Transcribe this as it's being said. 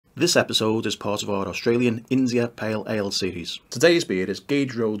This episode is part of our Australian India Pale Ale series. Today's beer is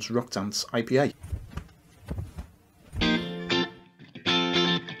Gage Roads Rock Dance IPA.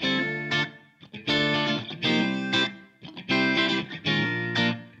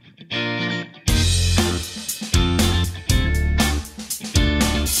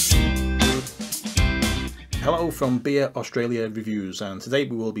 Hello from Beer Australia Reviews, and today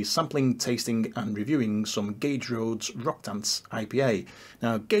we will be sampling, tasting and reviewing some Gage Roads Rock Dance IPA.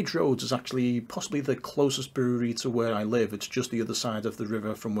 Now, Gage Roads is actually possibly the closest brewery to where I live. It's just the other side of the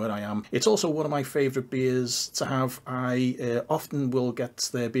river from where I am. It's also one of my favourite beers to have. I often will get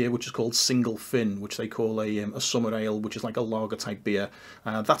their beer which is called Single Fin, which they call a summer ale, which is like a lager type beer.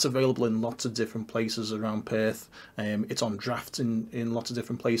 That's available in lots of different places around Perth. It's on draft in lots of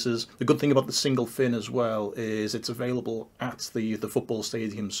different places. The good thing about the Single Fin as well is it's available at the football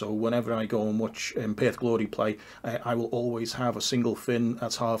stadium, so whenever I go and watch Perth Glory play, I will always have a Single Fin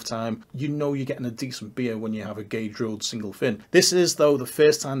at half time. You know you're getting a decent beer when you have a Gage Roads Single Fin. This is, though, the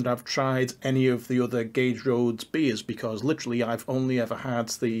first time that I've tried any of the other Gage Roads beers, because literally I've only ever had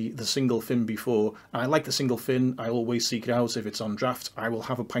the Single Fin before. I like the Single Fin. I always seek it out. If it's on draft, I will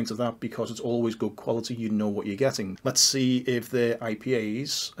have a pint of that because it's always good quality. You know what you're getting. Let's see if their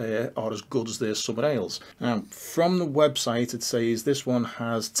IPAs are as good as their summer ales. Now, from the website it says this one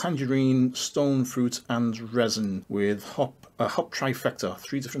has tangerine, stone fruit and resin with a hop trifecta,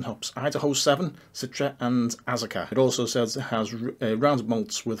 3 different hops, Idaho 7, Citra and Azaka. It also says it has rounded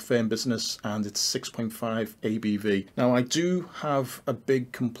malts with firm bitterness and it's 6.5 ABV. Now, I do have a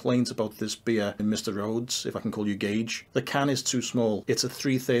big complaint about this beer, Mr. Rhodes, if I can call you Gage. The can is too small. It's a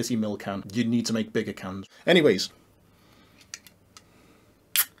 330ml can. You need to make bigger cans. Anyways,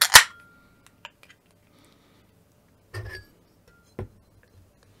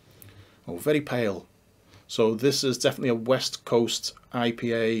 oh, very pale. So this is definitely a West Coast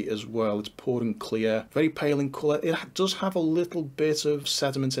IPA as well. It's pouring clear, very pale in colour. It does have a little bit of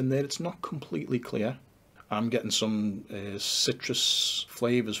sediment in there. It's not completely clear. I'm getting some citrus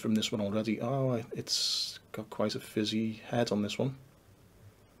flavours from this one already. Oh, it's got quite a fizzy head on this one.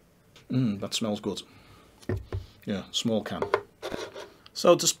 That smells good. Yeah, small can.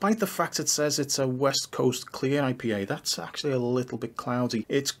 So despite the fact it says it's a West Coast clear IPA, that's actually a little bit cloudy.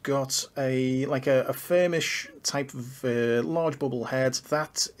 It's got a firmish type of large bubble head.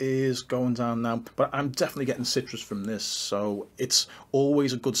 That is going down now, but I'm definitely getting citrus from this, so it's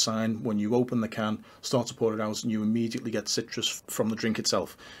always a good sign when you open the can, start to pour it out, and you immediately get citrus from the drink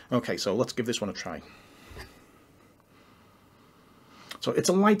itself. Okay, so let's give this one a try. So it's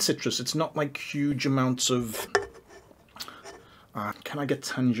a light citrus. It's not like huge amounts of... can I get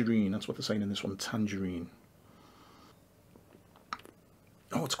tangerine? That's what they're saying in this one, tangerine.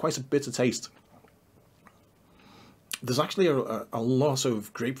 Oh, it's quite a bitter taste. There's actually a lot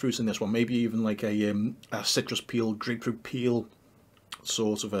of grapefruit in this one, maybe even like a citrus peel, grapefruit peel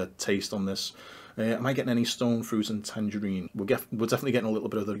sort of a taste on this. Am I getting any stone fruit and tangerine? We're definitely getting a little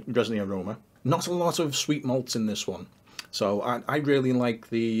bit of the resiny aroma. Not a lot of sweet malts in this one. So I really like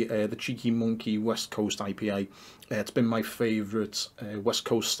the Cheeky Monkey West Coast IPA. It's been my favourite West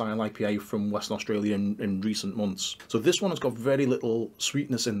Coast style IPA from Western Australia in recent months. So this one has got very little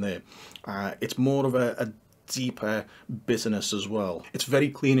sweetness in there. It's more of a deeper bitterness as well. It's very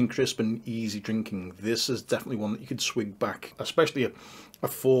clean and crisp and easy drinking. This is definitely one that you could swig back, especially a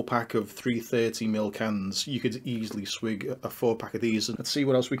 4-pack of 330ml cans. You could easily swig a 4-pack of these. Let's see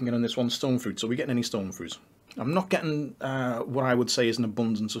what else we can get on this one. Stone fruit. So are we getting any stone fruit? I'm not getting what I would say is an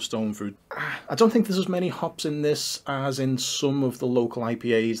abundance of stone fruit. I don't think there's as many hops in this as in some of the local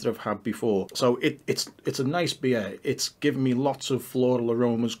IPAs that I've had before. So it's a nice beer. It's given me lots of floral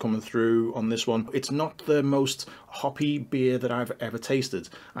aromas coming through on this one. It's not the most hoppy beer that I've ever tasted.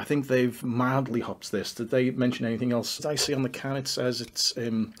 I think they've mildly hopped this. Did they mention anything else? Did I see on the can it says it's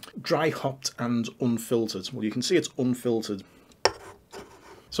dry hopped and unfiltered. Well, you can see it's unfiltered.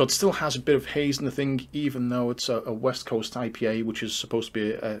 So it still has a bit of haze in the thing, even though it's a West Coast IPA, which is supposed to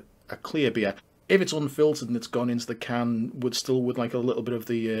be a clear beer. If it's unfiltered and it's gone into the can with like a little bit of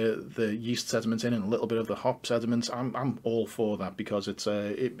the yeast sediment in and a little bit of the hop sediment, I'm all for that, because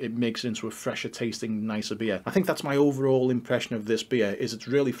it makes it into a fresher tasting, nicer beer. I think that's my overall impression of this beer. Is it's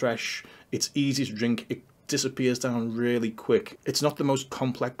really fresh, it's easy to drink, it disappears down really quick. It's not the most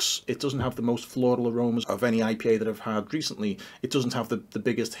complex, it doesn't have the most floral aromas of any IPA that I've had recently, it doesn't have the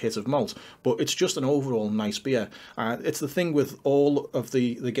biggest hit of malt, but it's just an overall nice beer. It's the thing with all of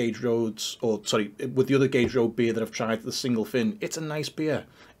the Gage Roads, or sorry, with the other Gage Road beer that I've tried, the Single Fin, it's a nice beer.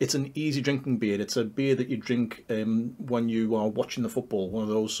 It's an easy drinking beer. It's a beer that you drink when you are watching the football, one of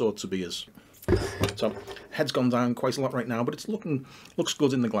those sorts of beers. So head's gone down quite a lot right now, but it's looks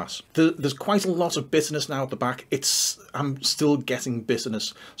good in the glass. There's quite a lot of bitterness now at the back. I'm still getting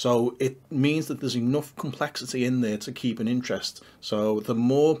bitterness, so it means that there's enough complexity in there to keep an interest. So the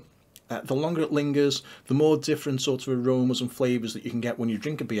longer it lingers, the more different sorts of aromas and flavours that you can get when you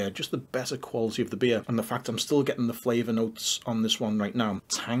drink a beer, just the better quality of the beer. And the fact I'm still getting the flavour notes on this one right now.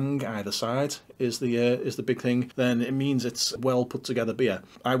 Tang either side is the big thing. Then it means it's well put together beer.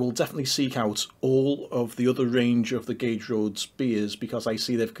 I will definitely seek out all of the other range of the Gage Roads beers, because I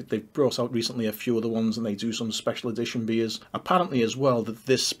see they've brought out recently a few other ones, and they do some special edition beers. Apparently as well that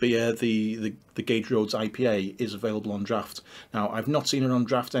this beer, the Gage Roads IPA, is available on draft. Now I've not seen it on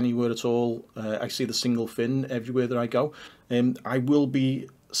draft anywhere at all. I see the single fin everywhere that I go. I will be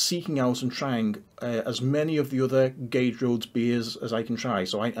seeking out and trying as many of the other Gage Roads beers as I can try.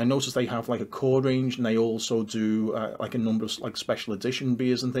 So I noticed they have like a core range, and they also do like a number of like special edition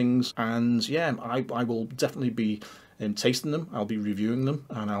beers and things. And yeah, I will definitely be tasting them, I'll be reviewing them,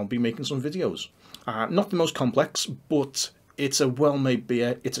 and I'll be making some videos. Not the most complex, but it's a well-made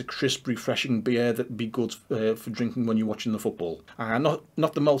beer. It's a crisp, refreshing beer that'd be good for drinking when you're watching the football.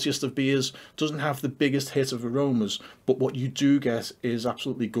 Not the maltiest of beers, doesn't have the biggest hit of aromas, but what you do get is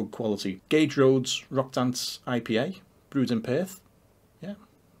absolutely good quality. Gage Roads Rock Dance IPA, brewed in Perth. Yeah,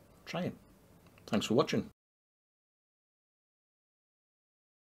 try it. Thanks for watching.